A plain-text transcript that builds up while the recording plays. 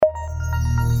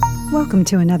Welcome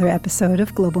to another episode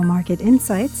of Global Market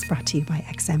Insights, brought to you by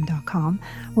XM.com,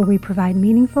 where we provide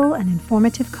meaningful and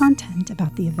informative content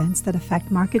about the events that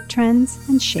affect market trends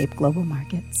and shape global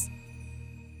markets.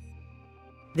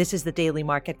 This is the Daily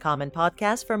Market Comment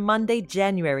podcast for Monday,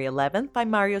 January 11th by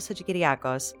Mario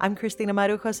Hadjikyriacos. I'm Christina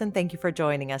Marujos, and thank you for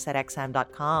joining us at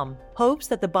XM.com. Hopes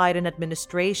that the Biden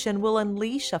administration will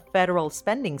unleash a federal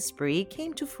spending spree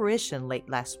came to fruition late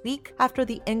last week after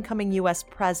the incoming U.S.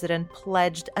 president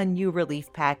pledged a new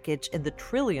relief package in the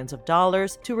trillions of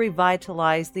dollars to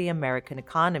revitalize the American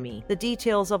economy. The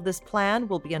details of this plan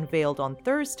will be unveiled on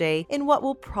Thursday in what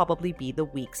will probably be the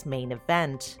week's main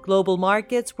event. Global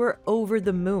markets were over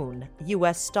the moon.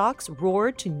 U.S. stocks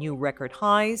roared to new record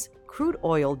highs, crude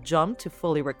oil jumped to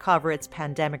fully recover its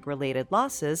pandemic-related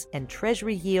losses, and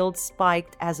Treasury yields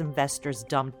spiked as investors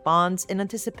dumped bonds in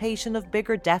anticipation of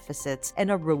bigger deficits and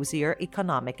a rosier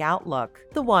economic outlook.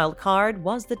 The wild card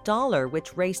was the dollar,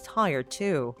 which raced higher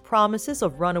too. Promises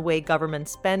of runaway government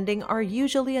spending are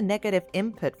usually a negative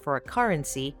input for a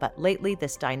currency, but lately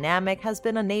this dynamic has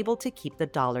been unable to keep the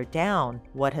dollar down.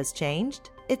 What has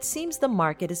changed? It seems the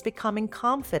market is becoming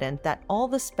confident that all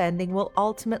the spending will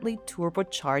ultimately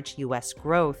turbocharge U.S.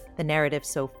 growth. The narrative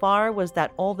so far was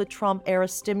that all the Trump-era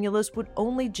stimulus would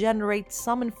only generate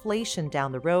some inflation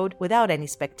down the road without any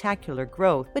spectacular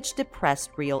growth, which depressed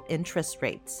real interest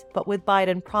rates. But with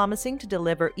Biden promising to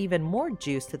deliver even more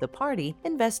juice to the party,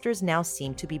 investors now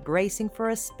seem to be bracing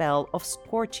for a spell of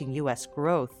scorching U.S.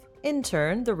 growth. In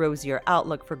turn, the rosier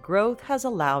outlook for growth has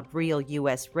allowed real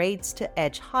U.S. rates to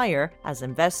edge higher as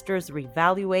investors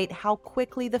reevaluate how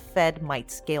quickly the Fed might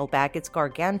scale back its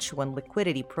gargantuan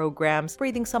liquidity programs,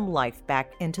 breathing some life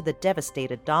back into the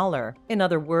devastated dollar. In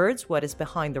other words, what is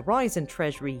behind the rise in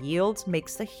Treasury yields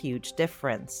makes a huge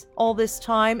difference. All this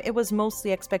time, it was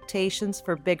mostly expectations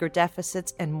for bigger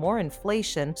deficits and more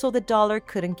inflation, so the dollar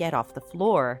couldn't get off the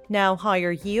floor. Now,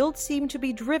 higher yields seem to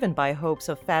be driven by hopes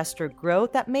of faster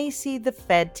growth that may see the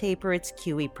Fed taper its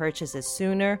QE purchases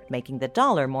sooner, making the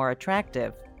dollar more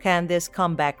attractive. Can this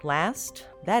comeback last?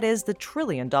 That is the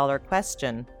trillion-dollar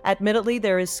question. Admittedly,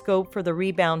 there is scope for the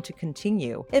rebound to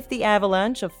continue. If the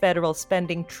avalanche of federal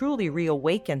spending truly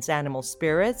reawakens animal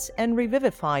spirits and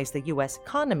revivifies the U.S.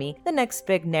 economy, the next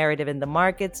big narrative in the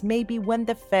markets may be when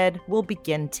the Fed will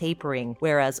begin tapering,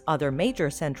 whereas other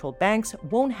major central banks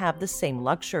won't have the same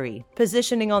luxury.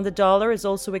 Positioning on the dollar is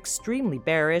also extremely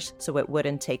bearish, so it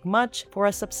wouldn't take much for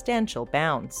a substantial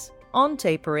bounce. On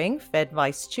tapering, Fed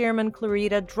Vice Chairman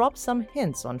Clarida dropped some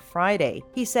hints on Friday.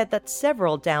 He said that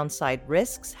several downside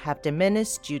risks have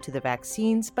diminished due to the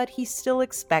vaccines, but he still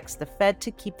expects the Fed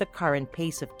to keep the current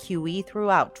pace of QE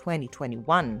throughout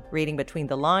 2021. Reading between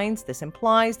the lines, this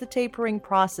implies the tapering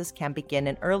process can begin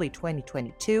in early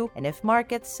 2022, and if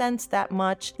markets sense that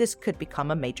much, this could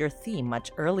become a major theme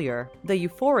much earlier. The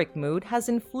euphoric mood has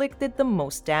inflicted the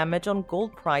most damage on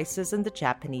gold prices and the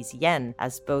Japanese yen,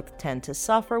 as both tend to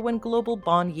suffer when global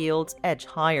bond yields edge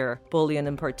higher. Bullion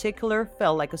in particular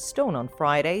fell like a stone on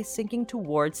Friday, sinking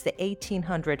towards the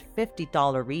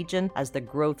 $1,850 region as the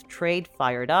growth trade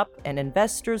fired up and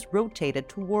investors rotated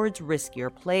towards riskier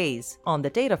plays. On the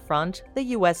data front, the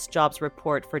U.S. jobs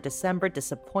report for December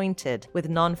disappointed, with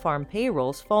non-farm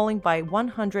payrolls falling by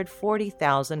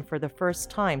 140,000 for the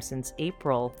first time since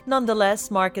April.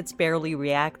 Nonetheless, markets barely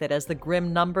reacted as the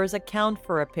grim numbers account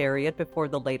for a period before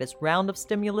the latest round of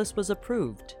stimulus was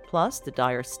approved. Plus, the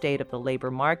dire state of the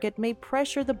labor market may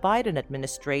pressure the Biden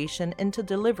administration into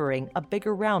delivering a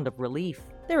bigger round of relief.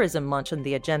 There isn't much on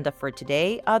the agenda for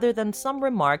today other than some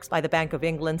remarks by the Bank of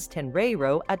England's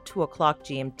Tenreiro at 2 o'clock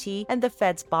GMT and the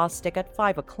Fed's Bostic at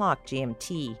 5 o'clock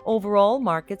GMT. Overall,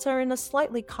 markets are in a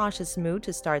slightly cautious mood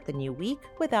to start the new week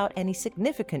without any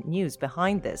significant news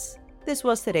behind this. This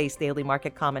was today's Daily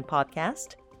Market Comment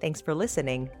podcast. Thanks for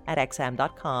listening at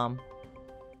XM.com.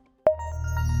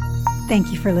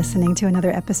 Thank you for listening to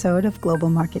another episode of Global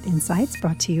Market Insights,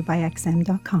 brought to you by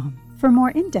XM.com. For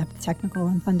more in-depth technical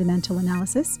and fundamental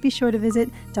analysis, be sure to visit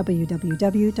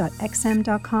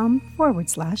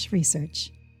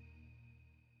www.xm.com/research.